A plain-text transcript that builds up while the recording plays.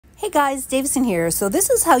Hey guys, Davison here. So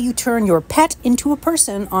this is how you turn your pet into a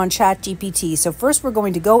person on ChatGPT. So first we're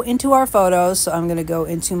going to go into our photos. So I'm going to go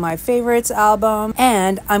into my favorites album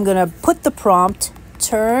and I'm going to put the prompt,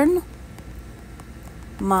 turn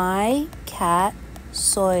my cat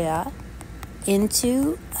Soya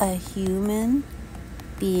into a human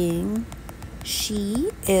being.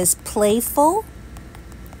 She is playful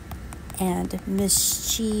and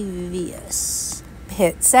mischievous.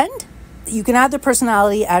 Hit send. You can add their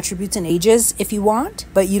personality, attributes, and ages if you want,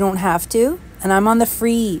 but you don't have to. And I'm on the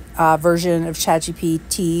free version of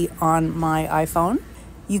ChatGPT on my iPhone.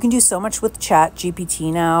 You can do so much with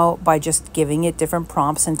ChatGPT now by just giving it different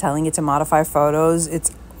prompts and telling it to modify photos.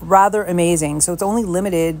 It's rather amazing. So it's only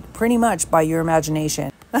limited pretty much by your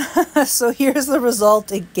imagination. So here's the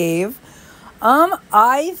result it gave.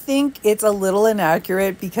 I think it's a little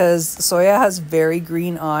inaccurate because Soya has very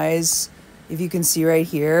green eyes, if you can see right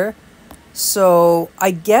here. So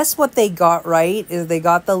I guess what they got right is they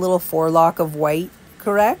got the little forelock of white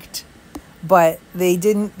correct, but they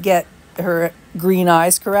didn't get her green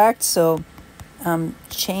eyes correct. So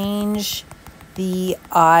change the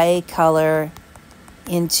eye color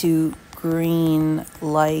into green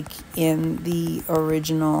like in the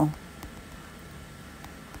original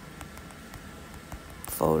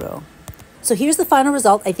photo. So here's the final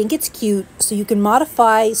result. I think it's cute. So you can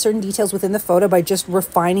modify certain details within the photo by just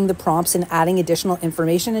refining the prompts and adding additional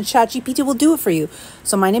information, and ChatGPT will do it for you.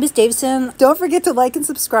 So my name is Davison. Don't forget to like and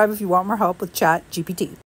subscribe if you want more help with ChatGPT.